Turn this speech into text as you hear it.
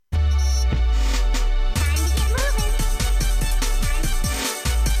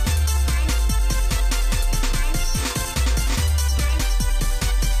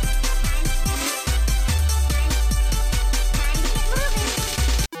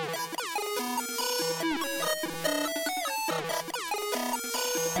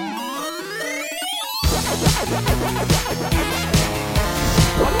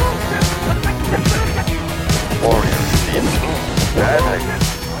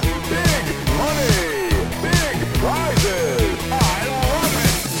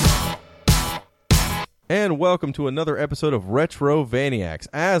And welcome to another episode of Retro Vaniacs.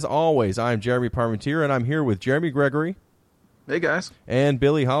 As always, I'm Jeremy Parmentier, and I'm here with Jeremy Gregory. Hey, guys. And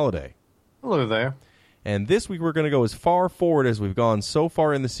Billy Holiday. Hello there. And this week we're going to go as far forward as we've gone so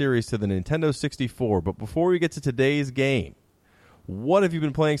far in the series to the Nintendo 64. But before we get to today's game, what have you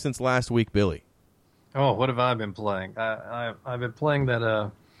been playing since last week, Billy? Oh, what have I been playing? I've been playing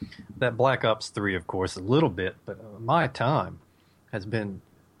that Black Ops 3, of course, a little bit, but my time has been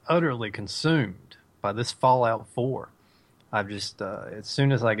utterly consumed by this Fallout 4. I've just, as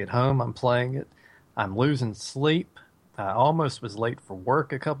soon as I get home, I'm playing it. I'm losing sleep. I almost was late for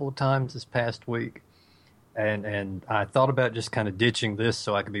work a couple of times this past week. And I thought about just kind of ditching this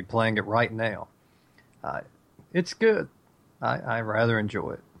so I could be playing it right now. It's good. I rather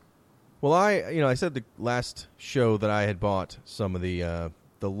enjoy it. Well, I said the last show that I had bought some of the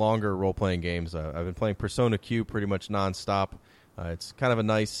longer role-playing games. I've been playing Persona Q pretty much nonstop. It's kind of a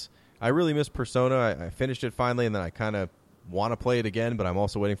nice... I really miss Persona. I finished it finally, and then I kind of want to play it again, but I'm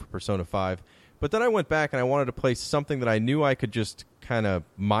also waiting for Persona 5. But then I went back, and I wanted to play something that I knew I could just kind of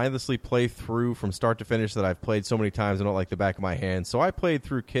mindlessly play through from start to finish that I've played so many times I don't like the back of my hand. So I played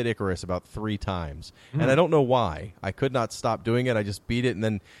through Kid Icarus about 3 times, and I don't know why. I could not stop doing it. I just beat it, and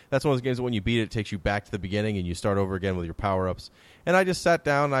then that's one of those games that when you beat it, it takes you back to the beginning, and you start over again with your power-ups. And I just sat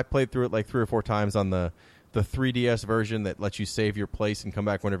down, and I played through it like 3 or 4 times on the 3DS version that lets you save your place and come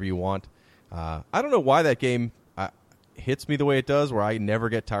back whenever you want. I don't know why that game hits me the way it does, where I never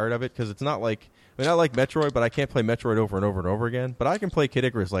get tired of it, because it's not like... I mean, I like Metroid, but I can't play Metroid over and over and over again. But I can play Kid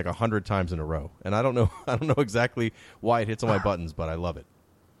Icarus like 100 times in a row, and I don't know exactly why it hits on my buttons, but I love it.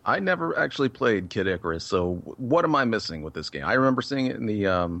 I never actually played Kid Icarus, so what am I missing with this game? I remember seeing it in the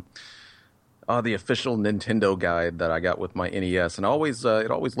official Nintendo guide that I got with my NES, and it always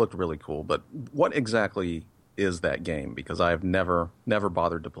looked really cool. But what exactly is that game? Because I have never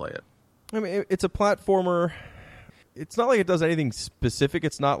bothered to play it. I mean, it's a platformer. It's not like it does anything specific.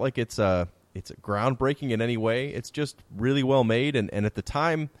 It's not like it's groundbreaking in any way. It's just really well made, and at the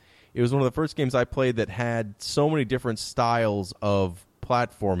time, it was one of the first games I played that had so many different styles of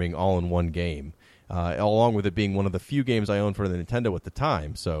platforming all in one game, along with it being one of the few games I owned for the Nintendo at the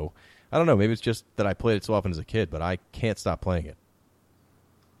time. So, I don't know, maybe it's just that I played it so often as a kid, but I can't stop playing it.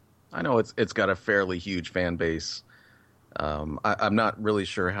 I know it's got a fairly huge fan base. I'm not really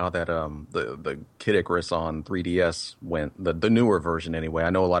sure how that the Kid Icarus on 3DS went, the newer version anyway. I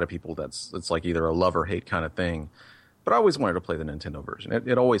know a lot of people it's like either a love or hate kind of thing, but I always wanted to play the Nintendo version.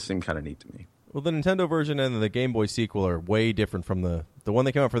 It always seemed kind of neat to me. Well, the Nintendo version and the Game Boy sequel are way different from the one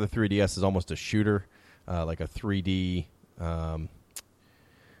that came out for the 3DS is almost a shooter, like a 3D,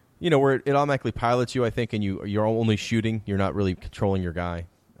 where it automatically pilots you, I think, and you're only shooting. You're not really controlling your guy.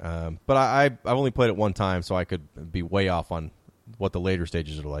 But I've only played it one time, so I could be way off on what the later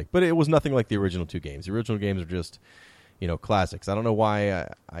stages are like. But it was nothing like the original 2 games. The original games are just, classics. I don't know why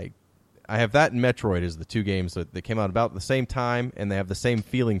I have that and Metroid as the 2 games that came out about the same time, and they have the same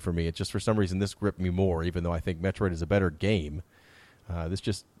feeling for me. It's just for some reason this gripped me more, even though I think Metroid is a better game. I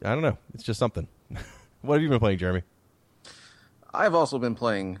don't know. It's just something. What have you been playing, Jeremy? I've also been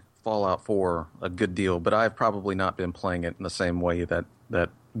playing Fallout 4 a good deal, but I've probably not been playing it in the same way that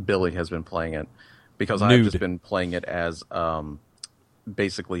Billy has been playing it, because I've just been playing it as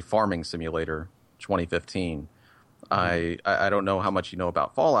basically Farming Simulator 2015. I don't know how much you know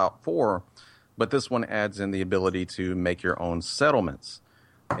about Fallout 4, but this one adds in the ability to make your own settlements,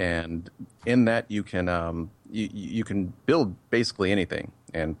 and in that you can you can build basically anything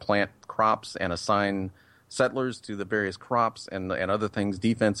and plant crops and assign settlers to the various crops and other things,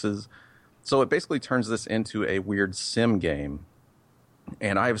 defenses. So it basically turns this into a weird sim game.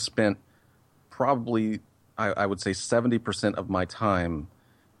 And I have spent probably, I would say, 70% of my time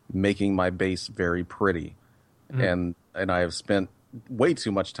making my base very pretty. Mm-hmm. And I have spent way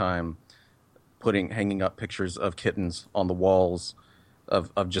too much time hanging up pictures of kittens on the walls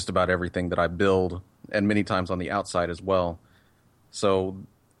of just about everything that I build, and many times on the outside as well. So,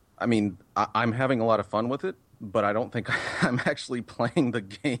 I mean, I'm having a lot of fun with it, but I don't think I'm actually playing the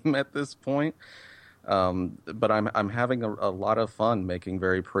game at this point. But I'm having a lot of fun making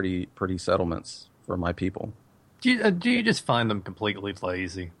very pretty settlements for my people. Do you just find them completely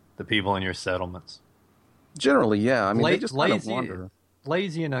lazy, the people in your settlements? Generally, yeah. I mean, they just kind of wander.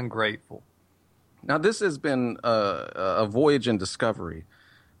 Lazy and ungrateful. Now, this has been a voyage in discovery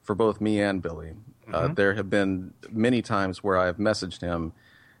for both me and Billy. Mm-hmm. There have been many times where I've messaged him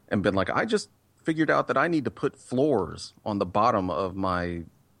and been like, I just figured out that I need to put floors on the bottom of my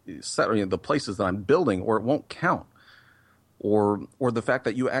the places that I'm building, or it won't count. Or the fact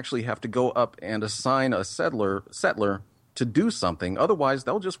that you actually have to go up and assign a settler to do something. Otherwise,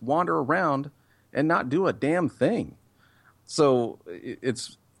 they'll just wander around and not do a damn thing. So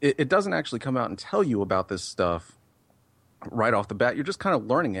it doesn't actually come out and tell you about this stuff right off the bat. You're just kind of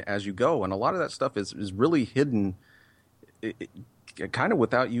learning it as you go, and a lot of that stuff is really hidden, kind of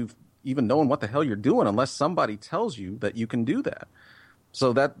without you even knowing what the hell you're doing, unless somebody tells you that you can do that.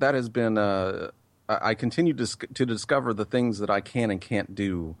 So that has been I continue to discover the things that I can and can't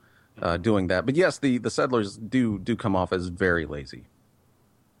do doing that. But yes, the settlers do come off as very lazy.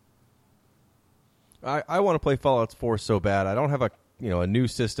 I want to play Fallout 4 so bad. I don't have a new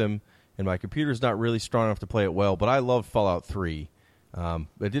system, and my computer's not really strong enough to play it well. But I love Fallout 3. It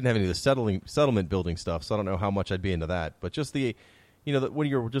didn't have any of the settlement building stuff, so I don't know how much I'd be into that. But just when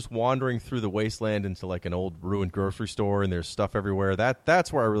you're just wandering through the wasteland into like an old ruined grocery store and there's stuff everywhere,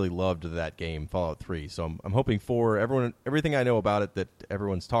 that's where I really loved that game, Fallout 3. So I'm hoping for everything I know about it that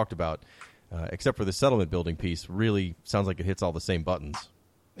everyone's talked about, except for the settlement building piece, really sounds like it hits all the same buttons.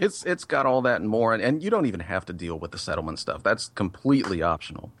 It's got all that and more, and you don't even have to deal with the settlement stuff. That's completely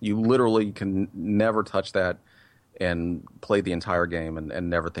optional. You literally can never touch that and play the entire game and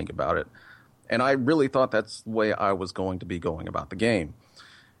never think about it. And I really thought that's the way I was going to be going about the game.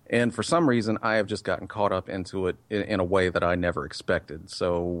 And for some reason, I have just gotten caught up into it in a way that I never expected.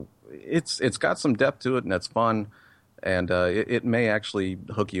 So it's got some depth to it, and it's fun, and it may actually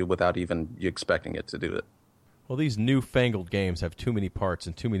hook you without even you expecting it to do it. Well, these newfangled games have too many parts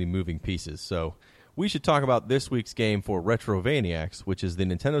and too many moving pieces, so we should talk about this week's game for Retrovaniacs, which is the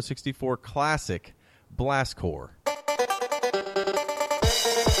Nintendo 64 classic Blast Corps.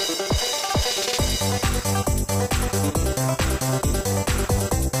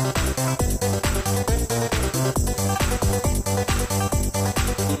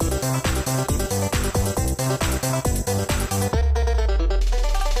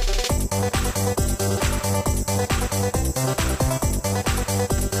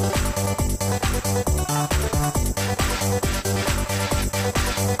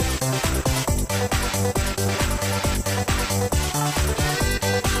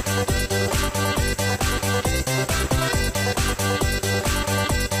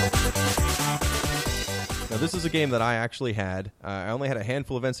 This is a game that I actually had. I only had a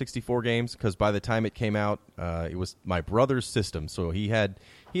handful of N64 games because by the time it came out, it was my brother's system. So he had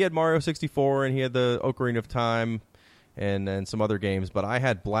Mario 64 and he had the Ocarina of Time and some other games. But I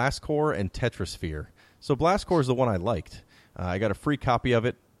had Blast Corps and Tetrasphere. So Blast Corps is the one I liked. I got a free copy of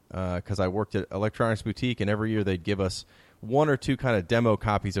it because I worked at Electronics Boutique, and every year they'd give us one or two kind of demo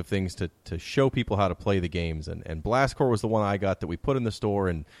copies of things to show people how to play the games. And Blast Corps was the one I got that we put in the store,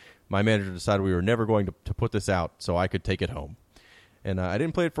 and my manager decided we were never going to put this out so I could take it home. And I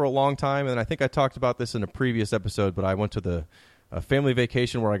didn't play it for a long time, and I think I talked about this in a previous episode, but I went to a family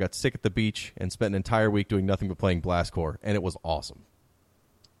vacation where I got sick at the beach and spent an entire week doing nothing but playing Blast Corps, and it was awesome.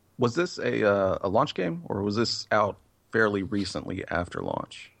 Was this a launch game, or was this out fairly recently after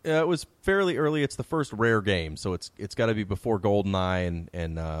launch? It was fairly early. It's the first Rare game, so it's got to be before GoldenEye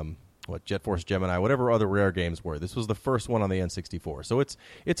and Jet Force Gemini, whatever other Rare games were. This was the first one on the N64, so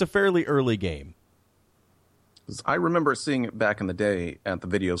it's a fairly early game. I remember seeing it back in the day at the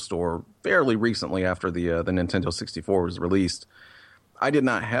video store fairly recently after the Nintendo 64 was released. I did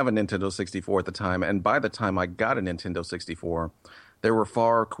not have a Nintendo 64 at the time, and by the time I got a Nintendo 64, there were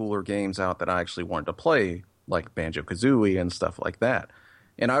far cooler games out that I actually wanted to play, like Banjo-Kazooie and stuff like that.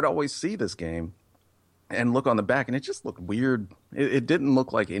 And I'd always see this game and look on the back, and it just looked weird. It didn't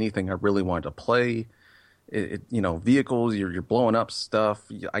look like anything I really wanted to play. Vehicles, you're blowing up stuff.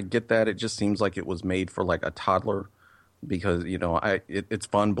 I get that. It just seems like it was made for like a toddler because, it's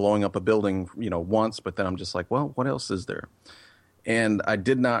fun blowing up a building, once, but then I'm just like, well, what else is there? And I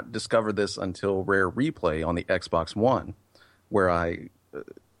did not discover this until Rare Replay on the Xbox One, where I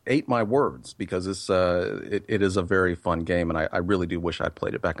ate my words because it is a very fun game, and I really do wish I'd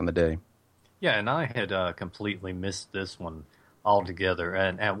played it back in the day. Yeah, and I had completely missed this one altogether.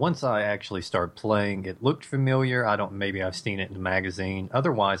 And once I actually started playing, it looked familiar. Maybe I've seen it in a magazine.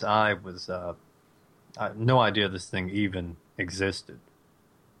 Otherwise, I was I had no idea this thing even existed.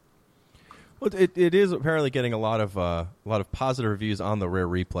 Well, it is apparently getting a lot of positive reviews on the Rare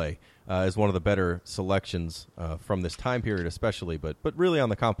Replay as one of the better selections from this time period, especially. But really on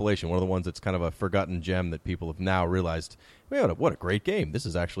the compilation, one of the ones that's kind of a forgotten gem that people have now realized. What a great game! This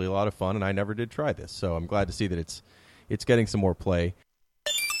is actually a lot of fun, and I never did try this. So I'm glad to see that it's getting some more play.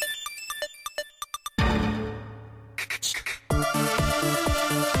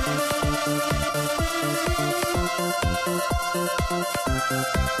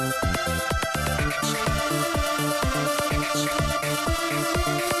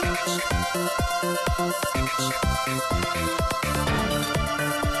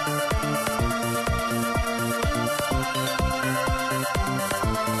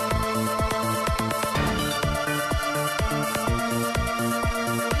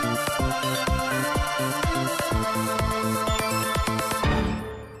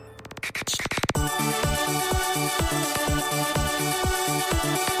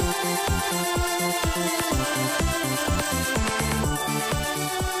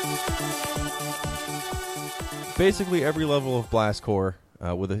 basically every level of Blast Corps,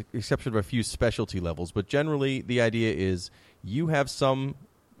 with the exception of a few specialty levels. But generally, the idea is you have some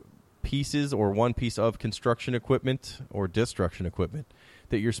pieces or one piece of construction equipment or destruction equipment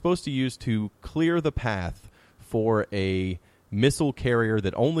that you're supposed to use to clear the path for a missile carrier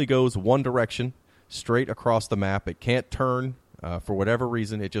that only goes one direction, straight across the map. It can't turn for whatever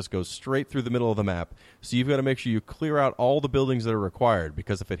reason. It just goes straight through the middle of the map. So you've got to make sure you clear out all the buildings that are required,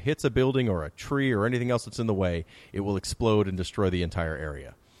 because if it hits a building or a tree or anything else that's in the way, it will explode and destroy the entire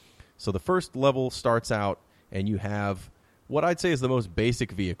area. So the first level starts out, and you have what I'd say is the most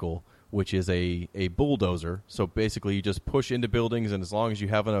basic vehicle, which is a bulldozer. So basically you just push into buildings, and as long as you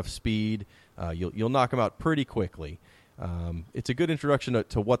have enough speed, you'll knock them out pretty quickly. It's a good introduction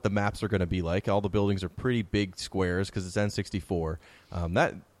to what the maps are going to be like. All the buildings are pretty big squares because it's N64.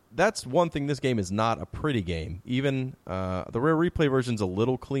 That's one thing. This game is not a pretty game. Even the Rare Replay version's a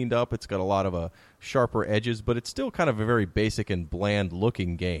little cleaned up. It's got a lot of sharper edges, but it's still kind of a very basic and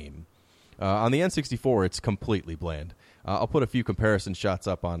bland-looking game. On the N64, it's completely bland. I'll put a few comparison shots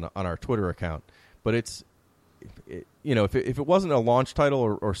up on our Twitter account, but if it wasn't a launch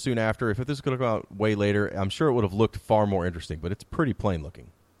title or soon after, if this was going to come out way later, I'm sure it would have looked far more interesting, but it's pretty plain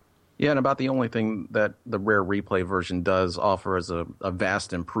looking. Yeah, and about the only thing that the Rare Replay version does offer as a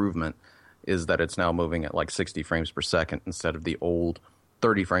vast improvement is that it's now moving at like 60 frames per second instead of the old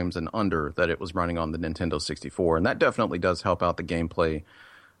 30 frames and under that it was running on the Nintendo 64. And that definitely does help out the gameplay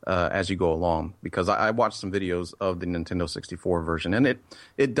as you go along, because I watched some videos of the Nintendo 64 version, and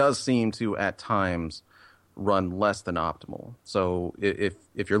it does seem to, at times, run less than optimal. So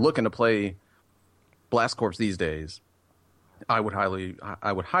if you're looking to play Blast Corps these days, I would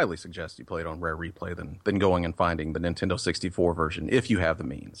highly suggest you play it on Rare Replay than going and finding the Nintendo 64 version if you have the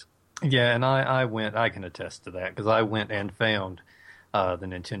means. Yeah, and I can attest to that, because I went and found the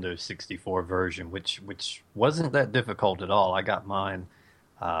Nintendo 64 version, which wasn't that difficult at all. I got mine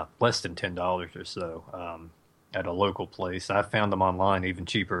less than $10 or so at a local place. I found them online even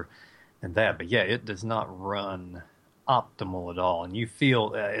cheaper than that. But yeah, it does not run optimal at all. And you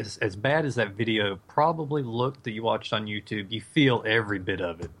feel, as bad as that video probably looked that you watched on YouTube, you feel every bit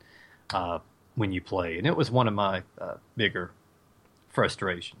of it when you play. And it was one of my bigger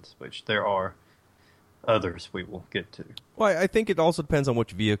frustrations, which there are others we will get to. Well, I think it also depends on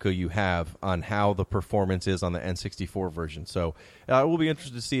which vehicle you have on how the performance is on the N64 version. So it will be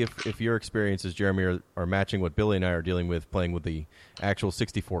interesting to see if your experiences, Jeremy, are matching what Billy and I are dealing with playing with the actual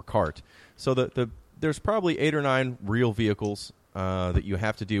 64 cart. So there's probably 8 or 9 real vehicles that you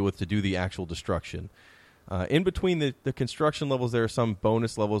have to deal with to do the actual destruction. In between the construction levels, there are some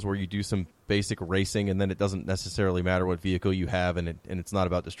bonus levels where you do some basic racing, and then it doesn't necessarily matter what vehicle you have, and it's not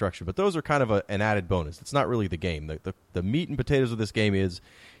about destruction. But those are kind of an added bonus. It's not really the game. The meat and potatoes of this game is,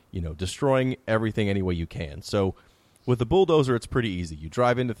 destroying everything any way you can. So with the bulldozer, it's pretty easy. You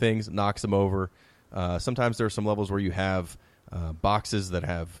drive into things, knocks them over. Sometimes there are some levels where you have boxes that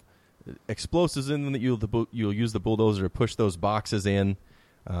have explosives in them that you'll use the bulldozer to push those boxes in.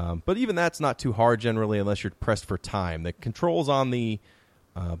 But even that's not too hard generally unless you're pressed for time. The controls on the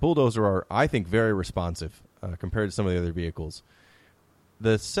bulldozer are, I think, very responsive compared to some of the other vehicles.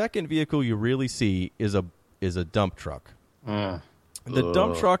 The second vehicle you really see is a dump truck. The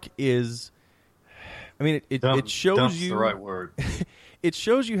dump truck is, it shows dump's you the right word. It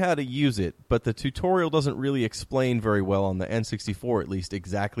shows you how to use it, but the tutorial doesn't really explain very well on the N64, at least,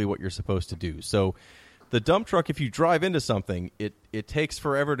 exactly what you're supposed to do. So the dump truck, if you drive into something, it takes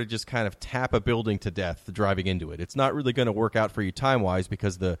forever to just kind of tap a building to death driving into it. It's not really going to work out for you time-wise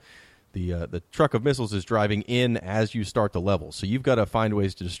because the truck of missiles is driving in as you start the level. So you've got to find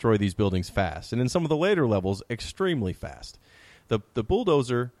ways to destroy these buildings fast. And in some of the later levels, extremely fast. The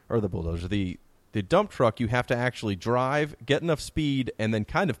dump truck, you have to actually drive, get enough speed, and then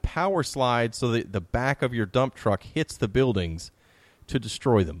kind of power slide so that the back of your dump truck hits the buildings to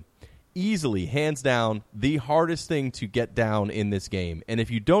destroy them. Easily, hands down, the hardest thing to get down in this game. And if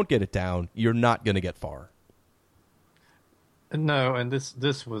you don't get it down, you're not going to get far. No, and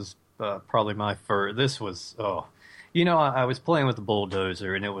this was probably my first. This was I was playing with the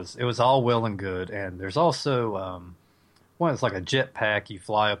bulldozer, and it was all well and good. And there's also one that's like a jetpack. You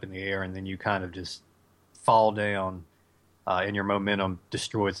fly up in the air, and then you kind of just fall down, and your momentum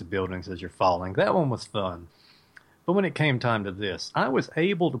destroys the buildings as you're falling. That one was fun. But when it came time to this, I was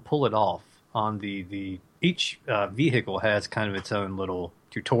able to pull it off on each vehicle has kind of its own little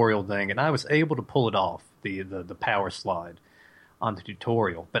tutorial thing, and I was able to pull it off, the power slide on the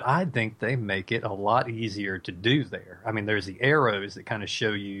tutorial. But I think they make it a lot easier to do there. I mean, there's the arrows that kind of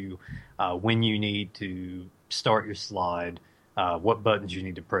show you when you need to start your slide, what buttons you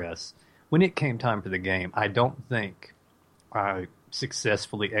need to press. when it came time for the game, I don't think I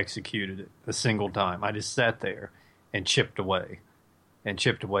successfully executed it a single time. I just sat there and chipped away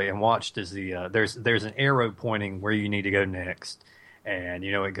and watched as there's an arrow pointing where you need to go next. And,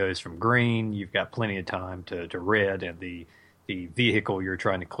 it goes from green, you've got plenty of time, to red, and the vehicle you're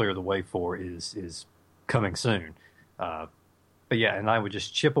trying to clear the way for is coming soon. But yeah, and I would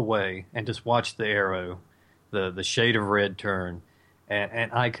just chip away and just watch the arrow, the shade of red turn,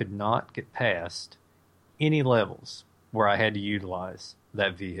 and I could not get past any levels where I had to utilize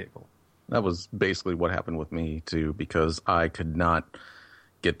that vehicle. That was basically what happened with me too, because I could not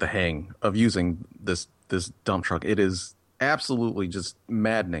get the hang of using this dump truck. It is absolutely just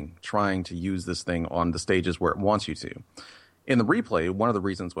maddening trying to use this thing on the stages where it wants you to. In the replay, one of the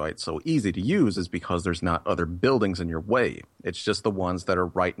reasons why it's so easy to use is because there's not other buildings in your way. It's just the ones that are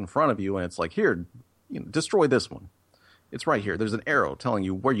right in front of you, and it's like, here, destroy this one. It's right here. There's an arrow telling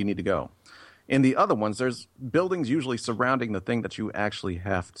you where you need to go. In the other ones, there's buildings usually surrounding the thing that you actually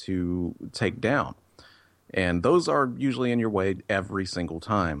have to take down. And those are usually in your way every single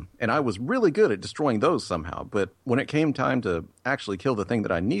time. And I was really good at destroying those somehow. But when it came time to actually kill the thing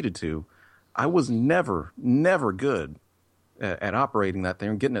that I needed to, I was never good at operating that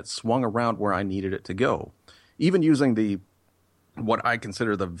thing and getting it swung around where I needed it to go. Even using what I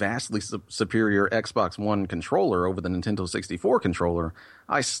consider the vastly superior Xbox One controller over the Nintendo 64 controller,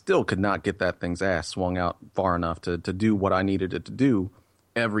 I still could not get that thing's ass swung out far enough to do what I needed it to do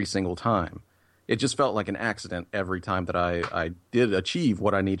every single time. It just felt like an accident every time that I did achieve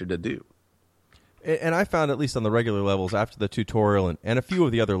what I needed to do. And I found, at least on the regular levels, after the tutorial and a few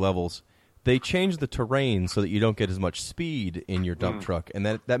of the other levels, they changed the terrain so that you don't get as much speed in your dump truck, and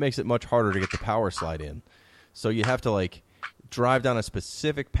that makes it much harder to get the power slide in. So you have to, drive down a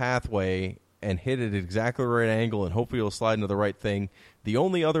specific pathway and hit it at exactly the right angle, and hopefully you'll slide into the right thing. The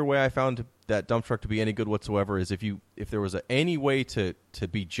only other way I found that dump truck to be any good whatsoever is if there was any way to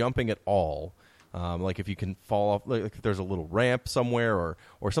be jumping at all, like if you can fall off, like if there's a little ramp somewhere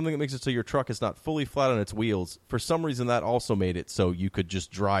or something that makes it so your truck is not fully flat on its wheels. For some reason, that also made it so you could just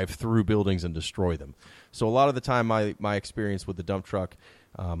drive through buildings and destroy them. So a lot of the time, my experience with the dump truck,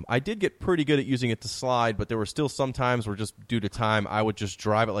 I did get pretty good at using it to slide, but there were still some times where, just due to time, I would just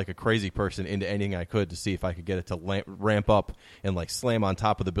drive it like a crazy person into anything I could to see if I could get it to ramp up and slam on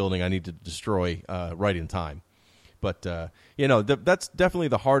top of the building I need to destroy right in time. But, that's definitely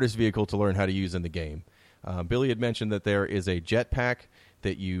the hardest vehicle to learn how to use in the game. Billy had mentioned that there is a jetpack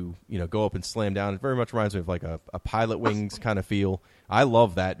that you go up and slam down. It very much reminds me of a Pilot Wings kind of feel. I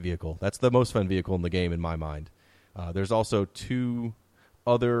love that vehicle. That's the most fun vehicle in the game in my mind. There's also two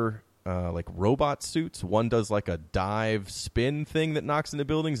other robot suits. One does a dive spin thing that knocks into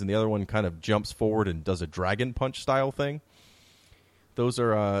buildings, and the other one kind of jumps forward and does a dragon punch style thing. Those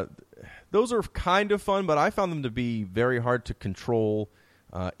are kind of fun, but I found them to be very hard to control.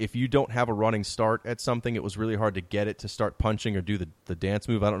 If you don't have a running start at something, it was really hard to get it to start punching or do the dance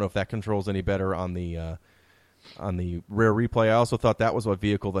move. I don't know if that controls any better on the Rare Replay. I also thought that was a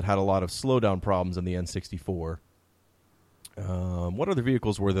vehicle that had a lot of slowdown problems in the N64. What other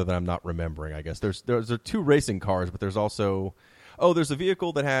vehicles were there that I'm not remembering? I guess there's two racing cars, but there's also there's a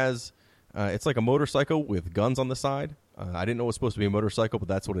vehicle that has it's like a motorcycle with guns on the side. I didn't know it was supposed to be a motorcycle, but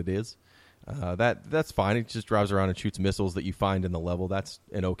that's what it is. That's fine. It just drives around and shoots missiles that you find in the level. That's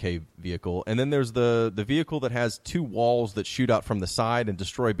an okay vehicle. And then there's the vehicle that has two walls that shoot out from the side and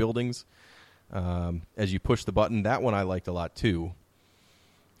destroy buildings as you push the button. That one I liked a lot too.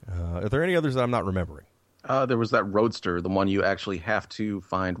 Are there any others that I'm not remembering? There was that Roadster, the one you actually have to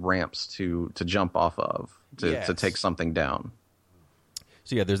find ramps to jump off of to take something down.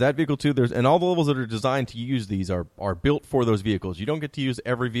 So yeah, there's that vehicle too. And all the levels that are designed to use these are built for those vehicles. You don't get to use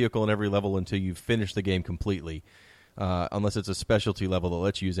every vehicle in every level until you've finished the game completely, unless it's a specialty level that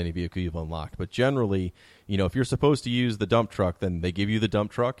lets you use any vehicle you've unlocked. But generally, if you're supposed to use the dump truck, then they give you the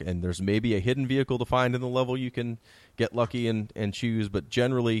dump truck, and there's maybe a hidden vehicle to find in the level you can get lucky and choose. But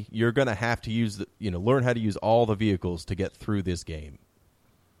generally, you're going to have to learn how to use all the vehicles to get through this game.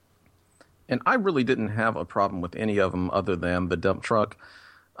 And I really didn't have a problem with any of them other than the dump truck.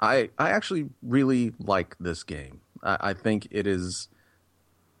 I actually really like this game. I think it's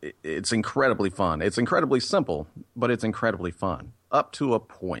incredibly fun. It's incredibly simple, but it's incredibly fun up to a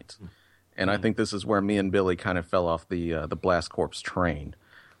point. And I think this is where me and Billy kind of fell off the Blast Corps train.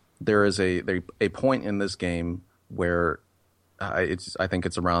 There is a point in this game where I think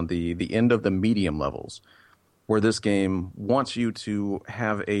it's around the end of the medium levels, where this game wants you to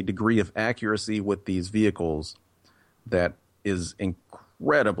have a degree of accuracy with these vehicles that is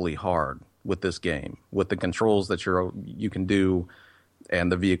incredibly hard with this game, with the controls that you can do.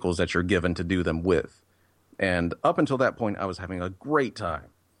 and the vehicles that you're given to do them with. And up until that point, I was having a great time.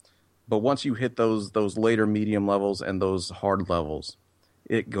 But once you hit those later medium levels and those hard levels,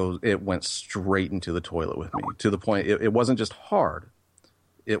 it went straight into the toilet with me, to the point it wasn't just hard.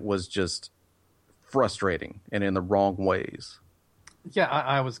 It was just frustrating and in the wrong ways. Yeah,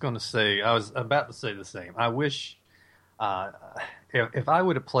 I was about to say the same. I wish if I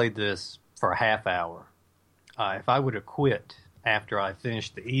would have played this for a half hour, if I would have quit after I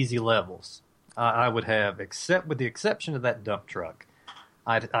finished the easy levels, I would have, except with the exception of that dump truck,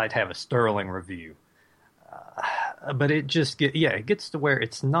 I'd have a sterling review. But it gets to where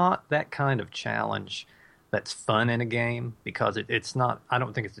it's not that kind of challenge that's fun in a game, because it's not. I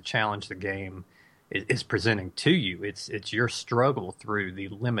don't think it's a challenge the game is presenting to you. It's your struggle through the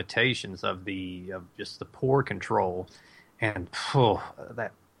limitations of just the poor control and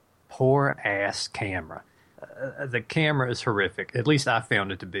that poor ass camera. The camera is horrific. At least I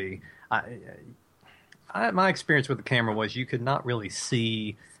found it to be. My experience with the camera was you could not really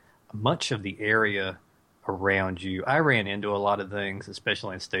see much of the area around you. I ran into a lot of things,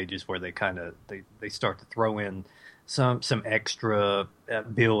 especially in stages where they start to throw in some extra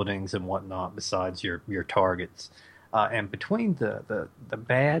buildings and whatnot besides your targets. And between the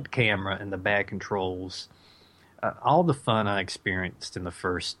bad camera and the bad controls, all the fun I experienced in the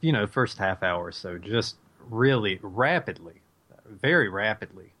first half hour or so just really very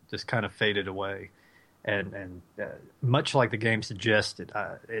rapidly, just kind of faded away. And much like the game suggested,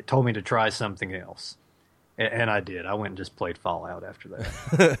 it told me to try something else. And I did. I went and just played Fallout after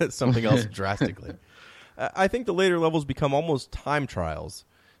that. Something else drastically. I think the later levels become almost time trials.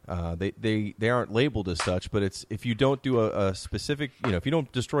 They aren't labeled as such, but it's if you don't do a specific, if you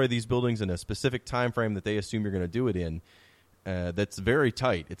don't destroy these buildings in a specific time frame that they assume you're going to do it in, that's very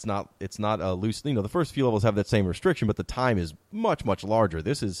tight. It's not a loose. The first few levels have that same restriction, but the time is much, much larger.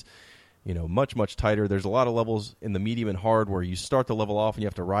 This is much, much tighter. There's a lot of levels in the medium and hard where you start the level off and you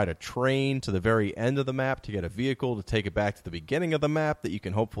have to ride a train to the very end of the map to get a vehicle to take it back to the beginning of the map that you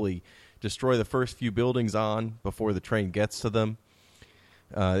can hopefully destroy the first few buildings on before the train gets to them.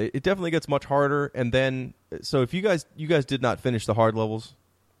 It definitely gets much harder. And then, so if you guys did not finish the hard levels.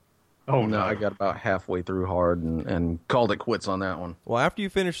 Oh, no, I got about halfway through hard and called it quits on that one. Well, after you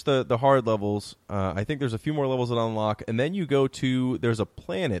finish the hard levels, I think there's a few more levels that unlock, and then you go to, there's a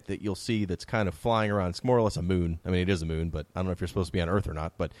planet that you'll see that's kind of flying around. It's more or less a moon. I mean, it is a moon, but I don't know if you're supposed to be on Earth or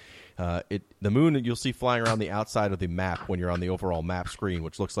not, but the moon you'll see flying around the outside of the map when you're on the overall map screen,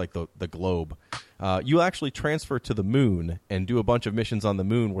 which looks like the globe. You actually transfer to the moon and do a bunch of missions on the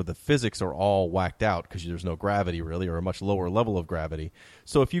moon where the physics are all whacked out because there's no gravity really, or a much lower level of gravity.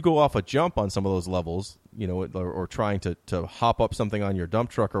 So if you go off a jump on some of those levels, or trying to hop up something on your dump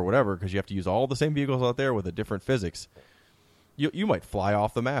truck or whatever, because you have to use all the same vehicles out there with a different physics, you might fly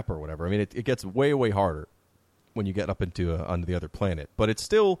off the map or whatever. I mean, it gets way, way harder when you get up onto the other planet. But it's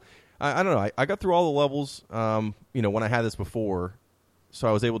still, I don't know, I got through all the levels, when I had this before. So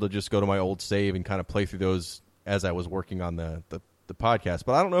I was able to just go to my old save and kind of play through those as I was working on the podcast.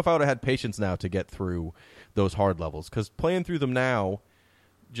 But I don't know if I would have had patience now to get through those hard levels, because playing through them now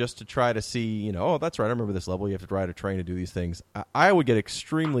just to try to see, oh, that's right, I remember this level. You have to ride a train to do these things. I would get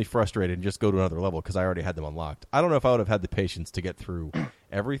extremely frustrated and just go to another level because I already had them unlocked. I don't know if I would have had the patience to get through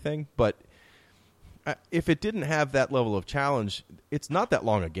everything, but if it didn't have that level of challenge, it's not that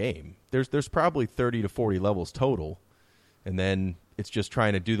long a game. There's probably 30 to 40 levels total, and then it's just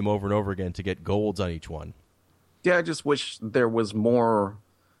trying to do them over and over again to get golds on each one. Yeah, I just wish there was more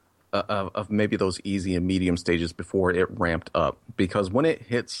of maybe those easy and medium stages before it ramped up. Because when it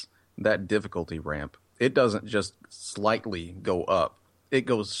hits that difficulty ramp, it doesn't just slightly go up. It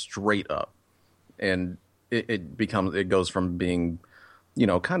goes straight up. And it goes from being,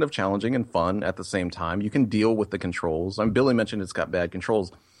 kind of challenging and fun at the same time. You can deal with the controls. Billy mentioned it's got bad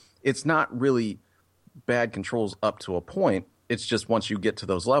controls. It's not really bad controls up to a point. It's just once you get to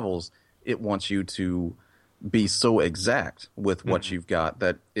those levels, it wants you to be so exact with what you've got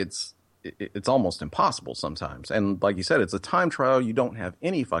that it's almost impossible sometimes. And like you said, it's a time trial. You don't have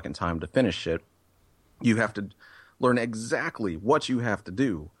any fucking time to finish it. You have to learn exactly what you have to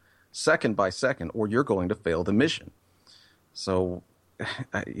do second by second, or you're going to fail the mission. So,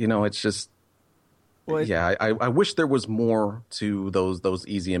 it's just... Well, I wish there was more to those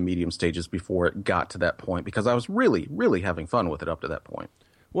easy and medium stages before it got to that point, because I was really, really having fun with it up to that point.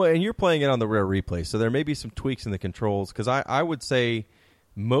 Well, and you're playing it on the Rare Replay, so there may be some tweaks in the controls, because I would say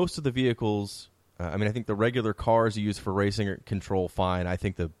most of the vehicles, I think the regular cars you use for racing control fine. I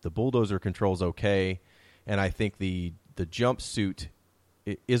think the bulldozer control's okay, and I think the jumpsuit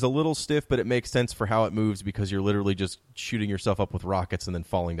is a little stiff, but it makes sense for how it moves because you're literally just shooting yourself up with rockets and then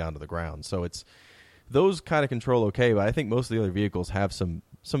falling down to the ground. So it's those kind of control okay, but I think most of the other vehicles have some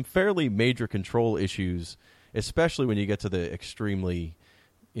fairly major control issues, especially when you get to the extremely,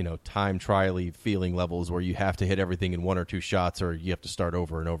 time trial-y feeling levels where you have to hit everything in one or two shots or you have to start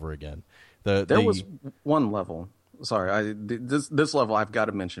over and over again. There was one level. Sorry, this level I've got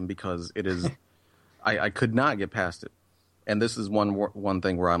to mention because it is I could not get past it. And this is one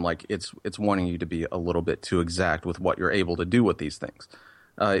thing where I'm like, it's wanting you to be a little bit too exact with what you're able to do with these things.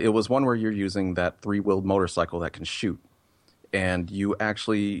 It was one where you're using that 3-wheeled motorcycle that can shoot, and you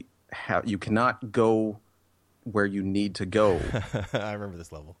actually you cannot go where you need to go. I remember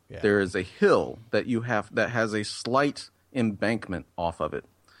this level. Yeah. There is a hill that has a slight embankment off of it.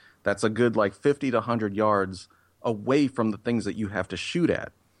 That's a good 50 to 100 yards away from the things that you have to shoot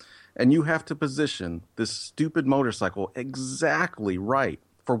at. And you have to position this stupid motorcycle exactly right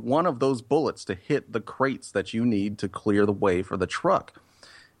for one of those bullets to hit the crates that you need to clear the way for the truck.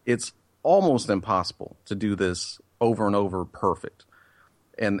 It's almost impossible to do this over and over perfect.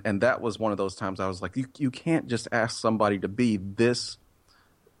 And that was one of those times I was like, you can't just ask somebody to be this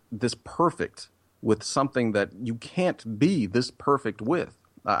perfect with something that you can't be this perfect with.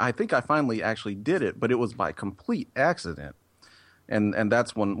 I think I finally actually did it, but it was by complete accident. And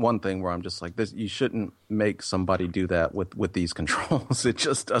that's one thing where I'm just like, this. You shouldn't make somebody do that with these controls. It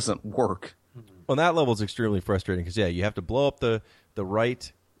just doesn't work. Well, that level is extremely frustrating because, you have to blow up the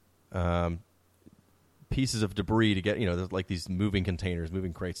right pieces of debris to get, there's like these moving containers,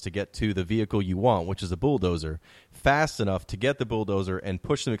 moving crates to get to the vehicle you want, which is a bulldozer, fast enough to get the bulldozer and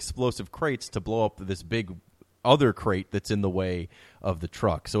push some explosive crates to blow up this big other crate that's in the way of the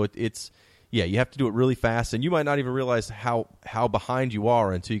truck. So it's you have to do it really fast, and you might not even realize how behind you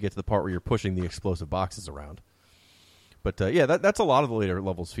are until you get to the part where you're pushing the explosive boxes around. But that's a lot of the later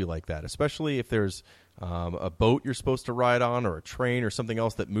levels feel like that, especially if there's a boat you're supposed to ride on or a train or something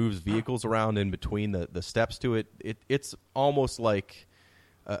else that moves vehicles around in between the steps to it. It's almost like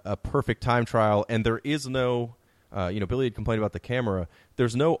a perfect time trial, and there is no, Billy had complained about the camera.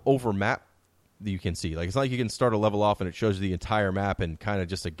 There's no over map that you can see. Like, it's not like you can start a level off and it shows you the entire map and kind of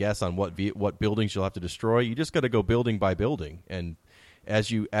just a guess on what buildings you'll have to destroy. You just got to go building by building, and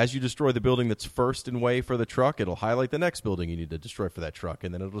as you destroy the building that's first in way for the truck, it'll highlight the next building you need to destroy for that truck,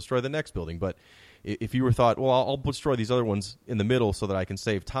 and then it'll destroy the next building. But if you were thought, well, I'll destroy these other ones in the middle so that I can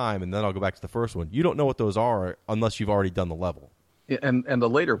save time, and then I'll go back to the first one, you don't know what those are unless you've already done the level. Yeah, and the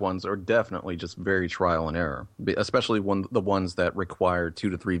later ones are definitely just very trial and error, especially the ones that require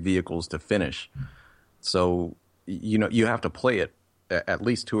 2 to 3 vehicles to finish. So, you have to play it at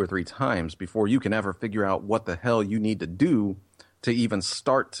least 2 or 3 times before you can ever figure out what the hell you need to do to even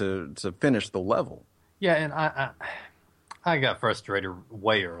start to finish the level. Yeah, and I got frustrated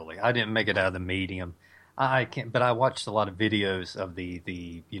way early. I didn't make it out of the medium. I can't, but I watched a lot of videos of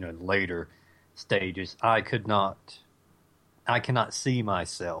the later stages. I cannot see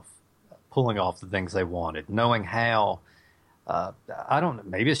myself pulling off the things they wanted, knowing how. I don't know.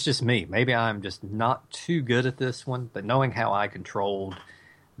 Maybe it's just me. Maybe I'm just not too good at this one. But knowing how I controlled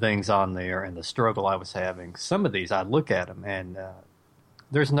things on there and the struggle I was having, some of these I look at them and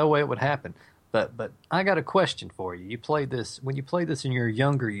there's no way it would happen. But I got a question for you. When you played this in your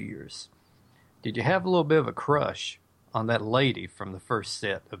younger years, did you have a little bit of a crush on that lady from the first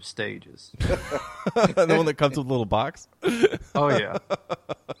set of stages? The one that comes with a little box? Oh, yeah.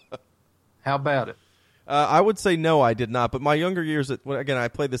 How about it? I would say no, I did not. But my younger years, again, I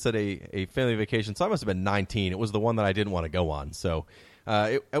played this at a family vacation, so I must have been 19. It was the one that I didn't want to go on. So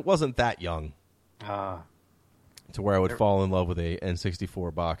it wasn't that young to where I would fall in love with a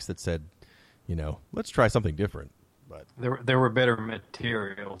N64 box that said, let's try something different. But there were better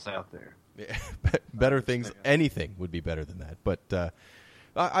materials out there. Yeah, better things. Anything would be better than that. But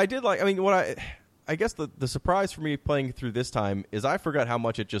I did like. I mean, I guess the surprise for me playing through this time is I forgot how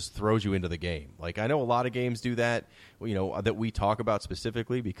much it just throws you into the game. Like, I know a lot of games do that, that we talk about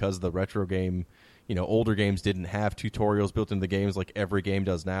specifically because the retro game, older games didn't have tutorials built into the games like every game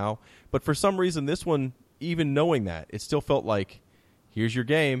does now. But for some reason, this one, even knowing that, it still felt like, here's your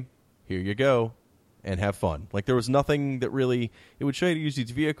game, here you go, and have fun. Like, there was nothing that really, it would show you to use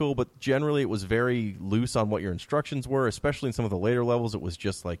each vehicle, but generally it was very loose on what your instructions were, especially in some of the later levels. It was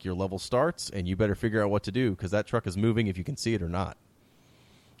just like your level starts, and you better figure out what to do, because that truck is moving if you can see it or not.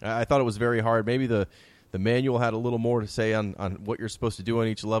 I thought it was very hard. Maybe the manual had a little more to say on what you're supposed to do on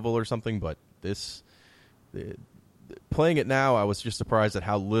each level or something, but playing it now, I was just surprised at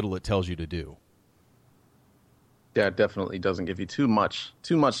how little it tells you to do. Yeah, it definitely doesn't give you too much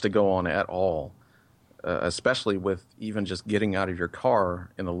to go on at all. especially with even just getting out of your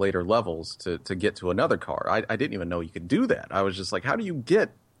car in the later levels to get to another car. I didn't even know you could do that. I was just like, how do you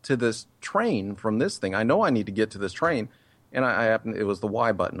get to this train from this thing? I know I need to get to this train, and I happened, it was the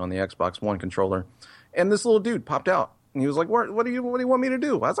Y button on the Xbox One controller, and this little dude popped out, and he was like, what do you want me to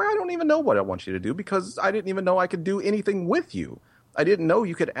do? I was like, I don't even know what I want you to do, because I didn't even know I could do anything with you. I didn't know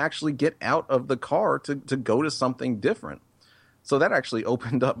you could actually get out of the car to go to something different. So that actually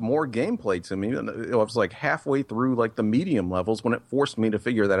opened up more gameplay to me. I was like halfway through like the medium levels when it forced me to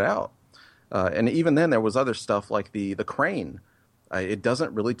figure that out. And even then, there was other stuff like the crane. It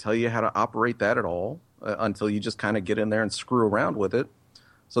doesn't really tell you how to operate that at all until you just kind of get in there and screw around with it.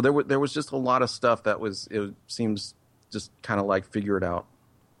 So there was just a lot of stuff that it seems just kind of like figure it out.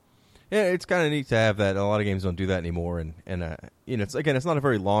 Yeah, it's kind of neat to have that. A lot of games don't do that anymore, and it's not a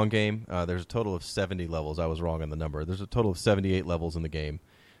very long game. There's a total of 70 levels. I was wrong on the number. There's a total of 78 levels in the game,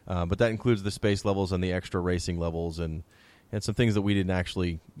 but that includes the space levels and the extra racing levels and some things that we didn't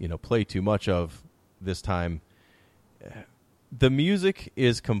actually play too much of this time. The music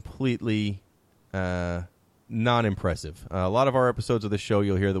is completely non-impressive. A lot of our episodes of the show,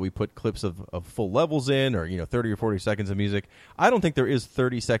 you'll hear that we put clips of full levels in, or 30 or 40 seconds of music. I don't think there is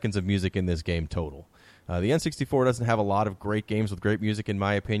 30 seconds of music in this game total. The N64 doesn't have a lot of great games with great music, in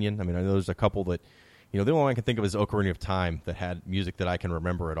my opinion. I mean, I know there's a couple that, the only one I can think of is Ocarina of Time that had music that I can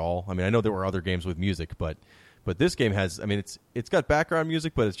remember at all. I mean, I know there were other games with music, but this game has, I mean, it's got background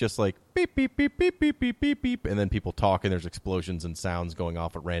music, but it's just like beep, beep, beep, beep, beep, beep, beep, beep, and then people talk and there's explosions and sounds going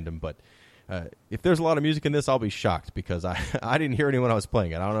off at random, but if there's a lot of music in this, I'll be shocked because I didn't hear anyone I was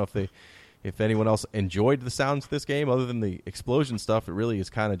playing it. I don't know if anyone else enjoyed the sounds of this game other than the explosion stuff. It really is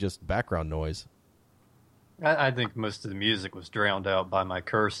kind of just background noise. I think most of the music was drowned out by my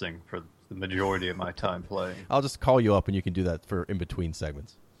cursing for the majority of my time playing. I'll just call you up and you can do that for in between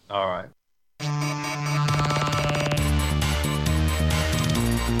segments. All right.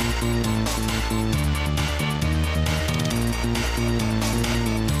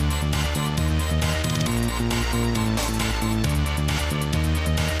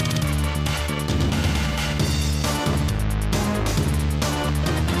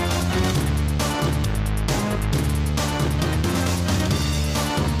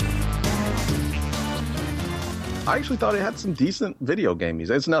 I actually thought it had some decent video game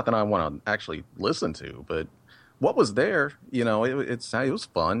music. It's nothing I want to actually listen to, but what was there, it was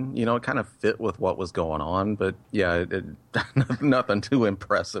fun. It kind of fit with what was going on, but yeah, nothing too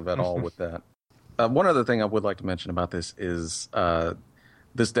impressive at all with that. One other thing I would like to mention about this is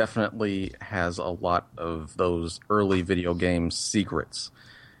this definitely has a lot of those early video game secrets,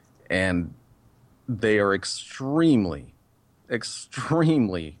 and they are extremely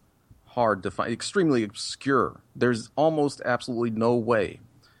hard to find, extremely obscure. There's almost absolutely no way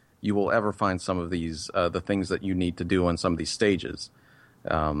you will ever find some of these, the things that you need to do on some of these stages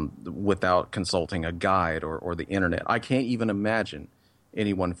without consulting a guide or the internet. I can't even imagine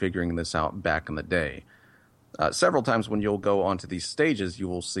anyone figuring this out back in the day. Several times when you'll go onto these stages, you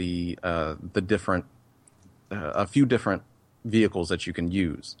will see a few different vehicles that you can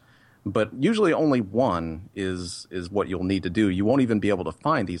use. But usually only one is what you'll need to do. You won't even be able to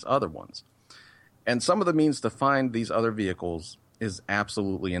find these other ones. And some of the means to find these other vehicles is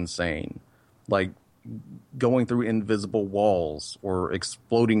absolutely insane. Like going through invisible walls or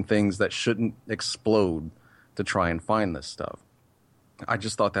exploding things that shouldn't explode to try and find this stuff. I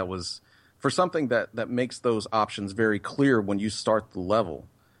just thought that was, for something that makes those options very clear when you start the level,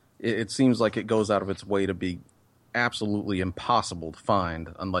 it seems like it goes out of its way to be absolutely impossible to find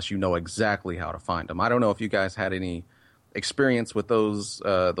unless you know exactly how to find them. I don't know if you guys had any experience with those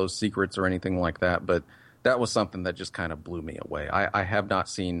secrets or anything like that, but that was something that just kind of blew me away. I have not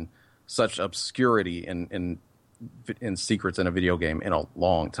seen such obscurity in secrets in a video game in a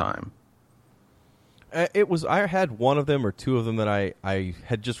long time. I had one of them or two of them that I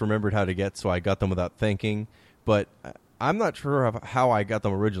had just remembered how to get, so I got them without thinking, but I'm not sure of how I got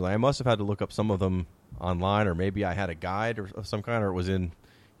them originally. I must have had to look up some of them online, or maybe I had a guide of some kind, or it was in,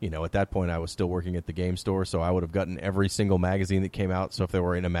 at that point I was still working at the game store, so I would have gotten every single magazine that came out. So if they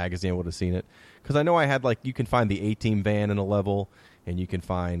were in a magazine, I would have seen it. Because I know I had, you can find the A-Team van in a level, and you can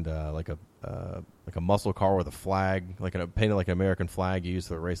find like a muscle car with a flag, painted like an American flag you use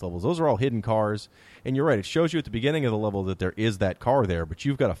for the race levels. Those are all hidden cars, and you're right, it shows you at the beginning of the level that there is that car there, but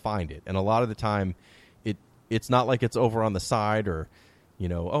you've got to find it. And a lot of the time, it's not like it's over on the side, or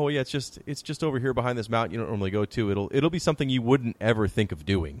oh yeah, it's just over here behind this mountain you don't normally go to. It'll be something you wouldn't ever think of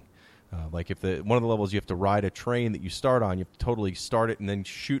doing. Like if one of the levels you have to ride a train that you start on, you have to totally start it and then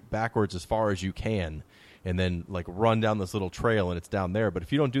shoot backwards as far as you can, and then like run down this little trail and it's down there. But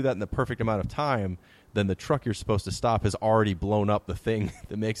if you don't do that in the perfect amount of time, then the truck you're supposed to stop has already blown up the thing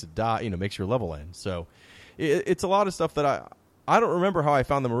that makes it die, makes your level end. So it's a lot of stuff that I don't remember how I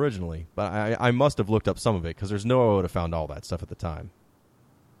found them originally, but I must have looked up some of it because there's no way I would have found all that stuff at the time.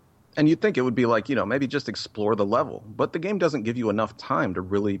 And you'd think it would be like, maybe just explore the level. But the game doesn't give you enough time to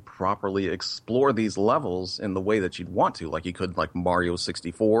really properly explore these levels in the way that you'd want to, like you could like Mario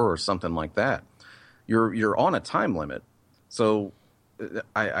 64 or something like that. You're on a time limit. So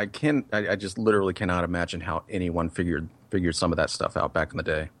I just literally cannot imagine how anyone figured some of that stuff out back in the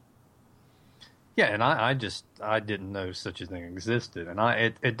day. Yeah, and I didn't know such a thing existed. And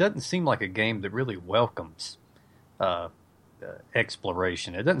it doesn't seem like a game that really welcomes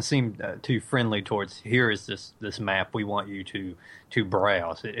exploration. It doesn't seem too friendly towards, here is this map we want you to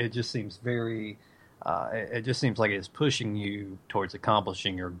browse. It just seems very it just seems like it's pushing you towards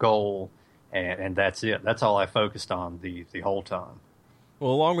accomplishing your goal, and that's it. That's all I focused on the whole time.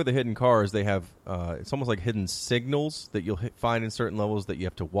 Well, along with the hidden cars, they have it's almost like hidden signals that you'll find in certain levels that you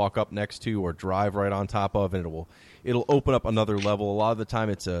have to walk up next to or drive right on top of, and it'll open up another level. A lot of the time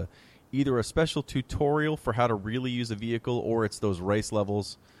it's either a special tutorial for how to really use a vehicle, or it's those race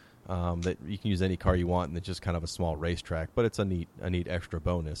levels that you can use any car you want, and it's just kind of a small racetrack. But it's a neat extra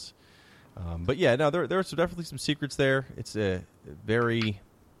bonus. But yeah, no, there's definitely some secrets there. It's a very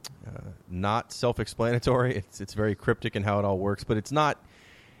not self-explanatory. It's very cryptic in how it all works, but it's not.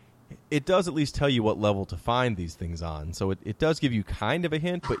 It does at least tell you what level to find these things on, so it does give you kind of a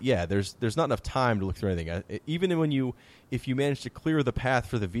hint. But yeah, there's not enough time to look through anything. Even if you manage to clear the path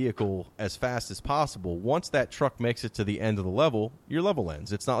for the vehicle as fast as possible, once that truck makes it to the end of the level, your level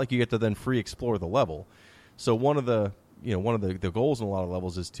ends. It's not like you get to then free explore the level. So one of the goals in a lot of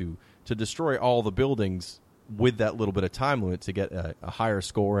levels is to destroy all the buildings with that little bit of time limit to get a higher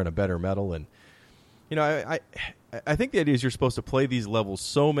score and a better medal. And I think the idea is you're supposed to play these levels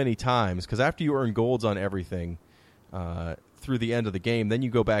so many times, because after you earn golds on everything through the end of the game, then you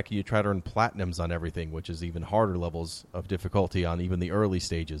go back and you try to earn platinums on everything, which is even harder levels of difficulty on even the early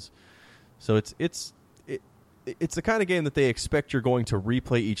stages. So it's the kind of game that they expect you're going to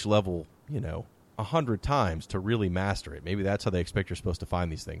replay each level 100 times to really master it. Maybe that's how they expect you're supposed to find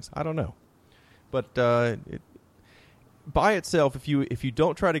these things. I don't know. But by itself, if you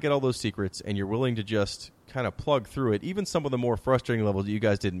don't try to get all those secrets and you're willing to just kind of plug through it, even some of the more frustrating levels that you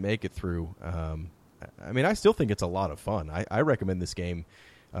guys didn't make it through, I still think it's a lot of fun. I recommend this game.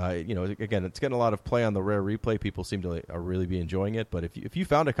 Again, it's getting a lot of play on the Rare Replay. People seem to really be enjoying it. But if you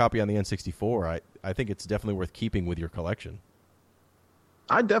found a copy on the N64, I think it's definitely worth keeping with your collection.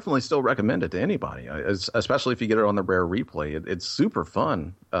 I definitely still recommend it to anybody, especially if you get it on the Rare Replay. It's super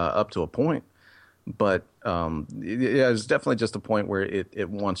fun up to a point. But it's definitely just a point where it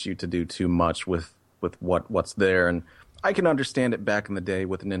wants you to do too much with what's there. And I can understand it back in the day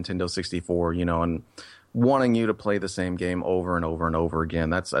with the Nintendo 64, and wanting you to play the same game over and over and over again.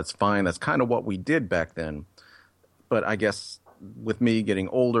 That's fine. That's kind of what we did back then. But I guess with me getting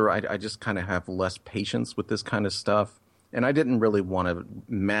older, I just kind of have less patience with this kind of stuff. And I didn't really want to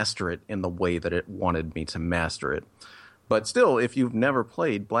master it in the way that it wanted me to master it. But still, if you've never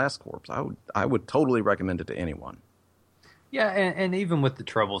played Blast Corps, I would totally recommend it to anyone. Yeah, and even with the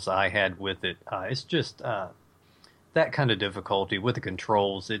troubles I had with it, it's just that kind of difficulty with the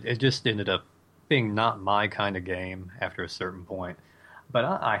controls. It just ended up being not my kind of game after a certain point. But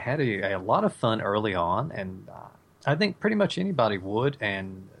I had a lot of fun early on, and I think pretty much anybody would.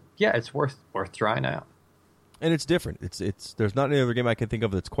 And yeah, it's worth trying out. And it's different. It's there's not any other game I can think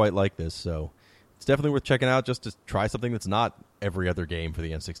of that's quite like this. So it's definitely worth checking out just to try something that's not every other game for the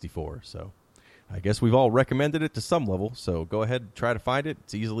N64. So I guess we've all recommended it to some level. So go ahead and try to find it.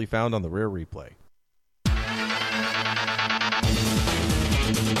 It's easily found on the Rare Replay.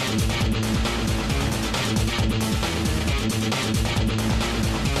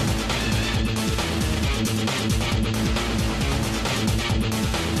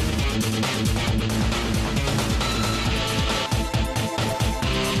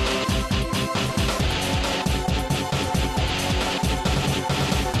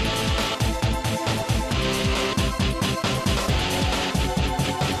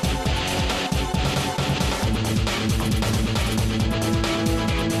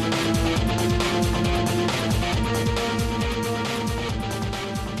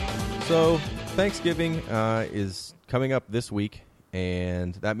 So Thanksgiving is coming up this week,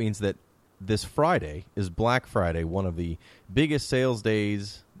 and that means that this Friday is Black Friday, one of the biggest sales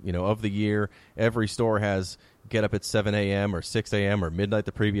days, of the year. Every store has get up at 7 a.m. or 6 a.m. or midnight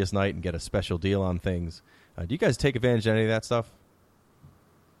the previous night and get a special deal on things. Do you guys take advantage of any of that stuff?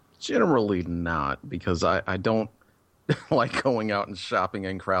 Generally not, because I don't like going out and shopping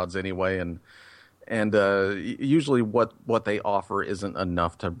in crowds anyway, and usually what they offer isn't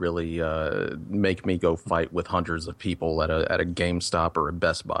enough to really make me go fight with hundreds of people at a GameStop or a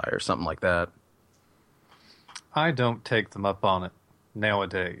Best Buy or something like that. I don't take them up on it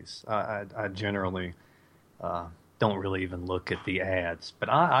nowadays. I generally don't really even look at the ads. But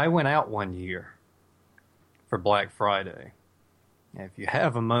I went out one year for Black Friday. And if you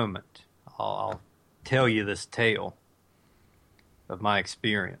have a moment, I'll tell you this tale of my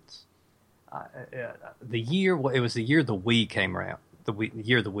experience. It was the year the Wii came around, the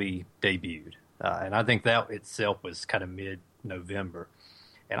year the Wii debuted. And I think that itself was kind of mid-November.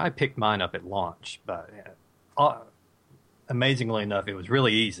 And I picked mine up at launch. But amazingly enough, it was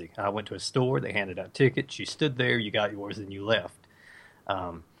really easy. I went to a store, they handed out tickets, you stood there, you got yours, and you left.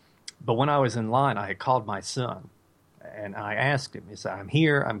 But when I was in line, I had called my son, and I asked him, he said, I'm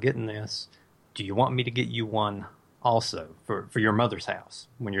here, I'm getting this. Do you want me to get you one also for your mother's house?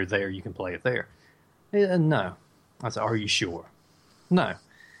 When you're there, you can play it there. No. I said, are you sure? No.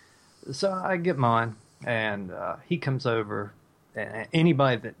 So I get mine, and he comes over. And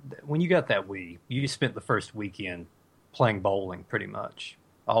anybody when you got that Wii, you spent the first weekend playing bowling pretty much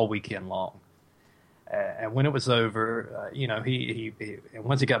all weekend long. And when it was over, he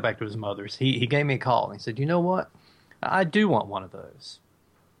once he got back to his mother's, he gave me a call and he said, you know what? I do want one of those.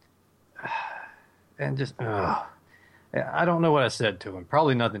 And just, I don't know what I said to him.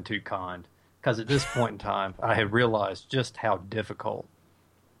 Probably nothing too kind, because at this point in time, I had realized just how difficult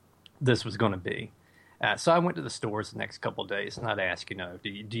this was going to be. So I went to the stores the next couple of days, and I'd ask,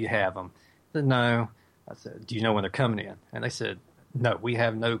 do you have them? I said, no. I said, do you know when they're coming in? And they said, no, we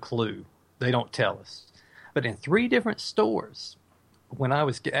have no clue. They don't tell us. But in 3 different stores,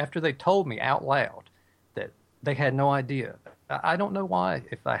 after they told me out loud that they had no idea, I don't know why,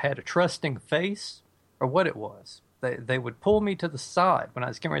 if I had a trusting face or what it was, they would pull me to the side when I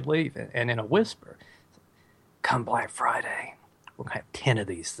was getting ready to leave, and in a whisper, come Black Friday, we're going to have 10 of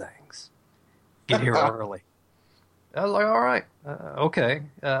these things. Get here early. I was like, all right, okay.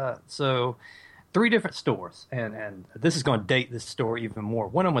 So 3 different stores, and this is going to date this store even more.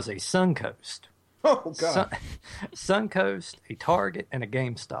 One of them was a Suncoast. Oh, God. Suncoast, a Target, and a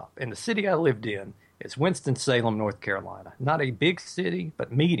GameStop. And the city I lived in is Winston-Salem, North Carolina. Not a big city,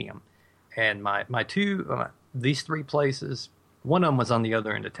 but medium. And these 3 places, one of them was on the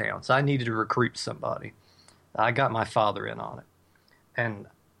other end of town, so I needed to recruit somebody. I got my father in on it. And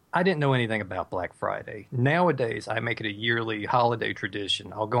I didn't know anything about Black Friday. Nowadays, I make it a yearly holiday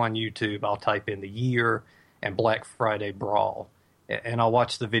tradition. I'll go on YouTube, I'll type in the year and Black Friday brawl, and I'll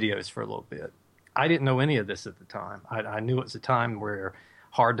watch the videos for a little bit. I didn't know any of this at the time. I knew it was a time where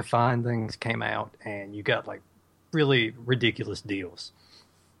hard-to-find things came out, and you got, like, really ridiculous deals.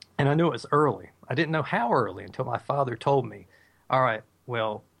 And I knew it was early. I didn't know how early until my father told me, all right,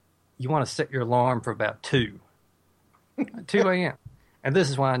 well, you want to set your alarm for about 2 a.m. And this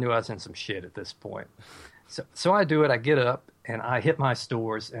is why I knew I was in some shit at this point. So I do it. I get up, and I hit my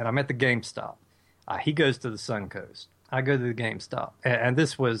stores, and I'm at the GameStop. He goes to the Suncoast. I go to the GameStop. And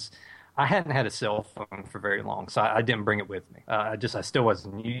this was, I hadn't had a cell phone for very long, so I didn't bring it with me. I still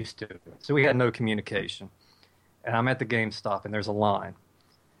wasn't used to it. So we had no communication. And I'm at the GameStop, and there's a line.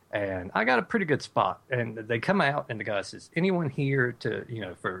 And I got a pretty good spot. And they come out, and the guy says, anyone here to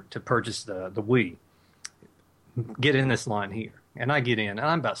purchase the Wii, get in this line here. And I get in, and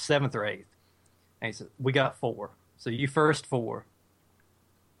I'm about 7th or 8th. And he said, we got 4. So you first 4,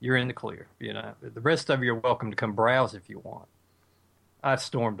 you're in the clear. The rest of you are welcome to come browse if you want. I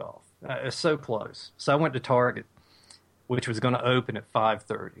stormed off. It's so close. So I went to Target, which was going to open at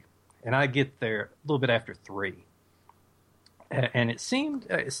 5:30. And I get there a little bit after 3. And it seemed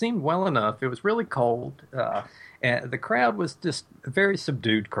well enough. It was really cold. And the crowd was just a very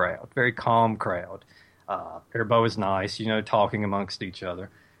subdued crowd, very calm crowd. Everybody was nice, talking amongst each other.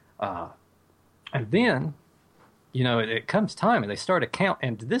 And then, it comes time and they start a count.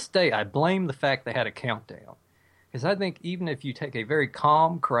 And to this day, I blame the fact they had a countdown. Because I think even if you take a very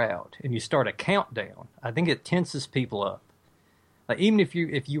calm crowd and you start a countdown, I think it tenses people up. Like, even if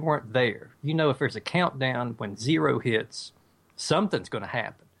you weren't there, if there's a countdown, when 0 hits, something's going to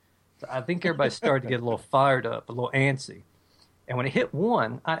happen. So I think everybody started to get a little fired up, a little antsy. And when it hit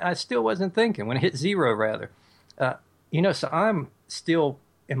 1, I still wasn't thinking. When it hit 0, rather, so I'm still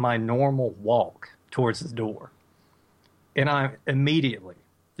in my normal walk towards the door. And I'm immediately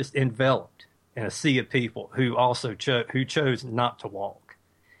just enveloped in a sea of people who also chose not to walk.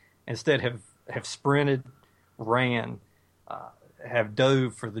 Instead have sprinted, ran, have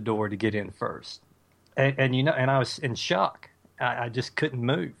dove for the door to get in first. And I was in shock. I just couldn't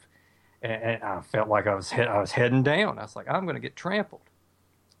move. and I felt like I was heading down. I was like, I'm going to get trampled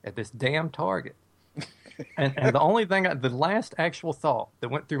at this damn Target. and the only thing, the last actual thought that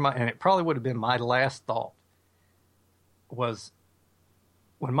went through and it probably would have been my last thought, was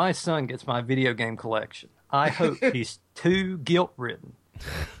when my son gets my video game collection, I hope he's too guilt-ridden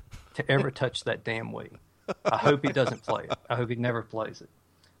to ever touch that damn Wii. I hope he doesn't play it. I hope he never plays it.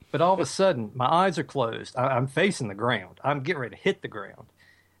 But all of a sudden, my eyes are closed. I'm facing the ground. I'm getting ready to hit the ground.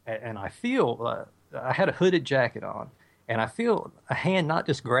 And I feel, I had a hooded jacket on, and I feel a hand not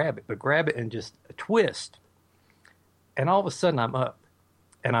just grab it, but grab it and just twist. And all of a sudden, I'm up,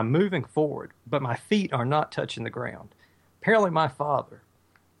 and I'm moving forward, but my feet are not touching the ground. Apparently, my father,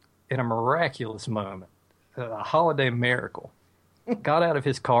 in a miraculous moment, a holiday miracle, got out of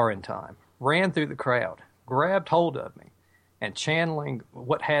his car in time, ran through the crowd, grabbed hold of me, and channeling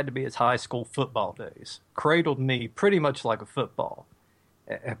what had to be his high school football days, cradled me pretty much like a football,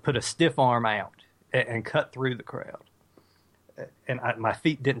 and put a stiff arm out and cut through the crowd. And my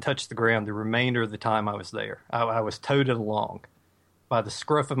feet didn't touch the ground the remainder of the time I was there. I was toted along by the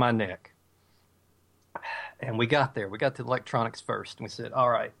scruff of my neck. And we got there. We got to electronics first. And we said, all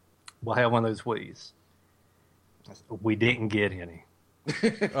right, we'll have one of those Wiis. We didn't get any.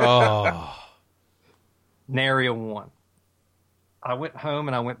 Oh. Nary a one. I went home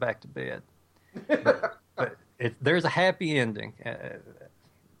and I went back to bed. But there's a happy ending,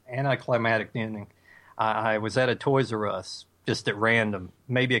 anticlimactic ending. I was at a Toys R Us, just at random,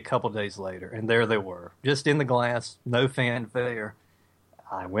 maybe a couple days later, and there they were, just in the glass, no fanfare.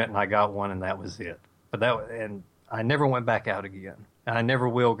 I went and I got one, and that was it. And I never went back out again. And I never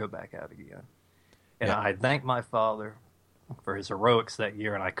will go back out again. And yeah. I thank my father for his heroics that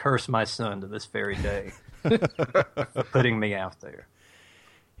year, and I curse my son to this very day for putting me out there.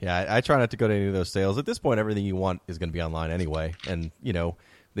 Yeah, I try not to go to any of those sales. At this point, everything you want is going to be online anyway. And, you know,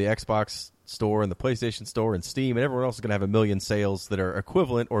 the Xbox store and the PlayStation store and Steam and everyone else is going to have a million sales that are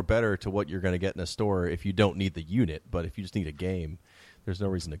equivalent or better to what you're going to get in a store if you don't need the unit. But if you just need a game, there's no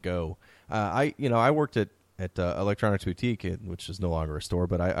reason to go. I worked at Electronics Boutique, which is no longer a store,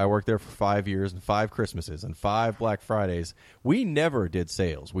 but I worked there for 5 years and 5 Christmases and 5 Black Fridays. We never did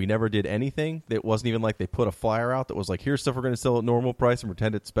sales. We never did anything that wasn't even like they put a flyer out that was like, here's stuff we're going to sell at normal price and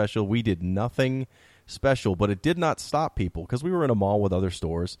pretend it's special. We did nothing special, but it did not stop people because we were in a mall with other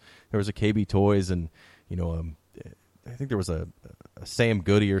stores. There was a KB Toys and, I think there was a Sam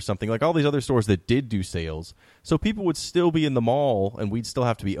Goody or something, like all these other stores that did do sales. So people would still be in the mall and we'd still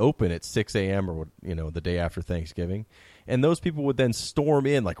have to be open at 6 a.m. or, the day after Thanksgiving. And those people would then storm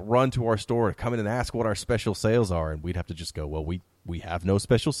in, like run to our store to come in and ask what our special sales are. And we'd have to just go, well, we have no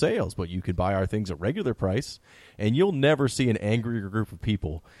special sales, but you could buy our things at regular price. And you'll never see an angrier group of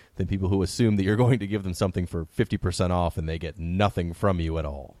people than people who assume that you're going to give them something for 50% off and they get nothing from you at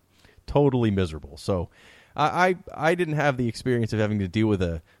all. Totally miserable. So I didn't have the experience of having to deal with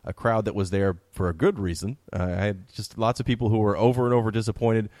a crowd that was there for a good reason. I had just lots of people who were over and over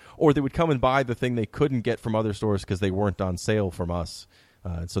disappointed, or they would come and buy the thing they couldn't get from other stores because they weren't on sale from us,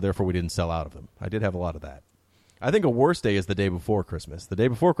 and so therefore we didn't sell out of them. I did have a lot of that. I think a worse day is the day before Christmas. The day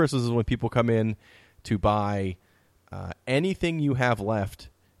before Christmas is when people come in to buy anything you have left,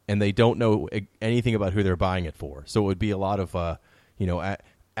 and they don't know anything about who they're buying it for. So it would be a lot of,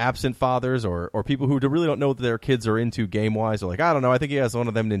 absent fathers or people who really don't know what their kids are into game-wise. They're like, I don't know, I think he has one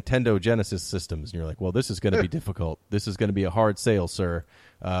of them Nintendo Genesis systems. And you're like, well, this is going to be difficult. This is going to be a hard sale, sir.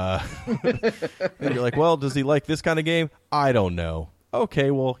 And you're like, well, does he like this kind of game? I don't know.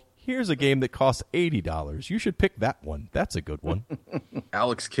 Okay, well, here's a game that costs $80. You should pick that one. That's a good one.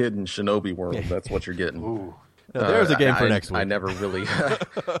 Alex Kidd in Shinobi World. That's what you're getting. Ooh. Now, there's a game for next week. I never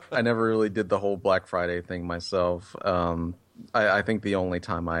really did the whole Black Friday thing myself. I think the only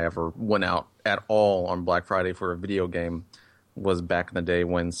time I ever went out at all on Black Friday for a video game was back in the day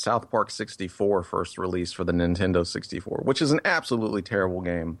when South Park 64 first released for the Nintendo 64, which is an absolutely terrible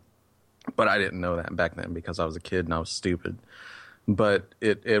game. But I didn't know that back then because I was a kid and I was stupid. But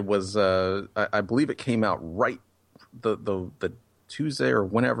it was I believe it came out right the Tuesday or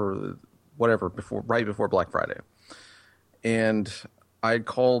whatever right before Black Friday. And I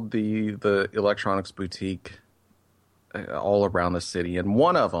called the Electronics Boutique all around the city, and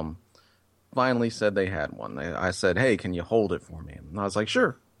one of them finally said they had one. I said, hey, can you hold it for me? And I was like,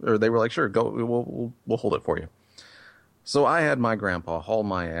 sure. Or they were like, sure, go, we'll hold it for you. So I had my grandpa haul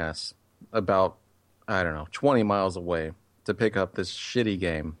my ass about, 20 miles away to pick up this shitty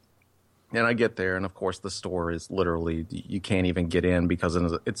game. And I get there, and of course the store is literally, you can't even get in because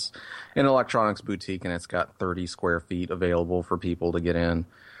it's an electronics boutique and it's got 30 square feet available for people to get in.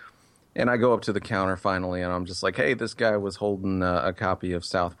 And I go up to the counter finally, and I'm just like, hey, this guy was holding a copy of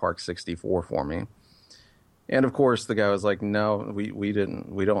South Park 64 for me. And of course, the guy was like, no, we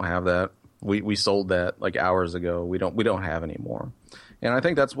don't have that. We sold that like hours ago. We don't have any more. And I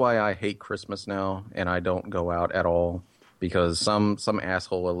think that's why I hate Christmas now, and I don't go out at all, because some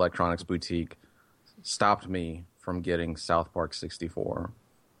asshole electronics boutique stopped me from getting South Park 64.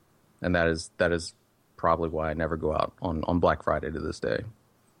 And that is probably why I never go out on Black Friday to this day.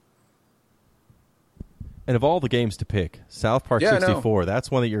 And of all the games to pick, South Park 64,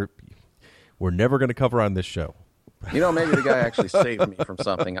 that's one that we're never going to cover on this show. You know, maybe the guy actually saved me from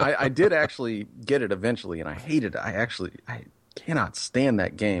something. I did actually get it eventually, and I hated it. I cannot stand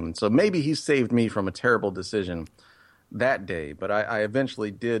that game. So maybe he saved me from a terrible decision that day. But I eventually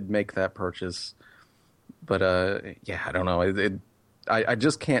did make that purchase. But, I don't know. I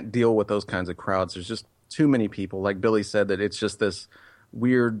just can't deal with those kinds of crowds. There's just too many people. Like Billy said, that it's just this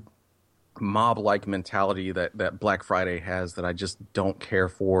weird mob-like mentality that Black Friday has that I just don't care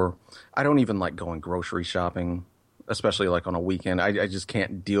for. I don't even like going grocery shopping, especially like on a weekend. I just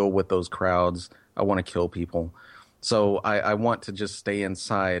can't deal with those crowds. I want to kill people. So I want to just stay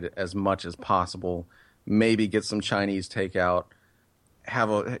inside as much as possible, maybe get some Chinese takeout, have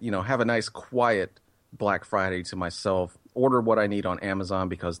a nice quiet Black Friday to myself, order what I need on Amazon,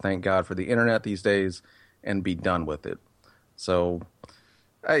 because thank God for the internet these days, and be done with it. So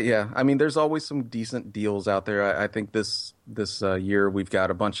I mean, there's always some decent deals out there. I think this year we've got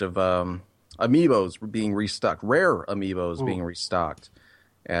a bunch of amiibos being restocked, rare amiibos being restocked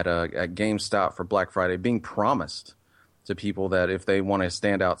at GameStop for Black Friday, being promised to people that if they want to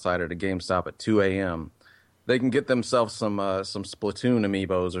stand outside at a GameStop at 2 a.m., they can get themselves some Splatoon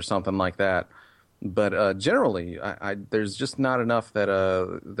amiibos or something like that. But generally, there's just not enough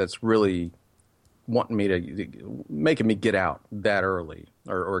that's really wanting me to making me get out that early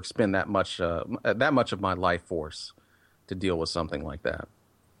or expend that much of my life force to deal with something like that.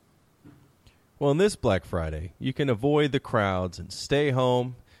 Well, on this Black Friday, you can avoid the crowds and stay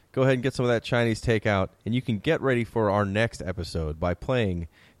home. Go ahead and get some of that Chinese takeout, and you can get ready for our next episode by playing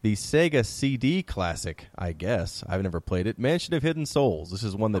the Sega CD classic, I guess. I've never played it. Mansion of Hidden Souls. This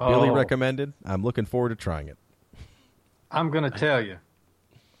is one that Billy recommended. I'm looking forward to trying it. I'm going to tell you,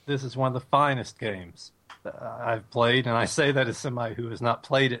 this is one of the finest games that I've played, and I say that as somebody who has not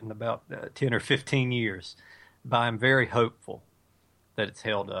played it in about 10 or 15 years. But I'm very hopeful that it's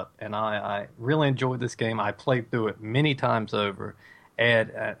held up, and I really enjoyed this game. I played through it many times over,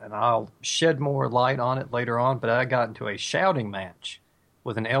 and I'll shed more light on it later on, but I got into a shouting match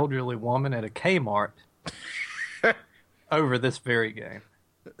with an elderly woman at a Kmart over this very game.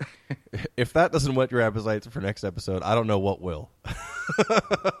 If that doesn't whet your appetite for next episode, I don't know what will.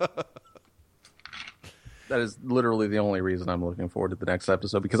 That is literally the only reason I'm looking forward to the next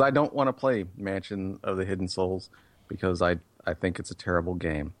episode, because I don't want to play Mansion of the Hidden Souls, because I think it's a terrible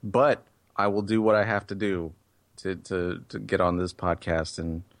game. But I will do what I have to do to get on this podcast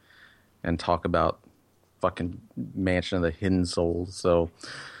and talk about fucking Mansion of the Hidden Souls. So,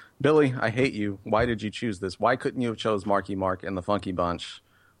 Billy, I hate you. Why did you choose this? Why couldn't you have chose Marky Mark and the Funky Bunch,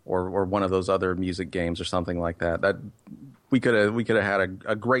 or one of those other music games or something like that? That we could have had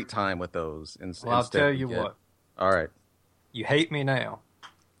a great time with those. Well, I'll tell you what. All right. You hate me now.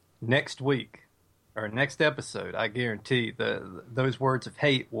 Next week, or next episode, I guarantee those words of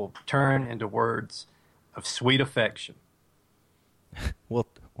hate will turn into words of sweet affection. We'll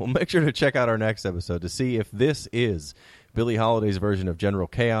make sure to check out our next episode to see if this is Billy Holiday's version of General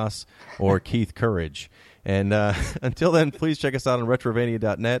Chaos or Keith Courage. And until then, please check us out on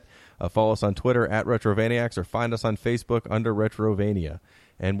Retrovania.net. Follow us on Twitter at Retrovaniacs, or find us on Facebook under Retrovania.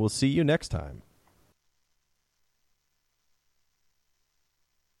 And we'll see you next time.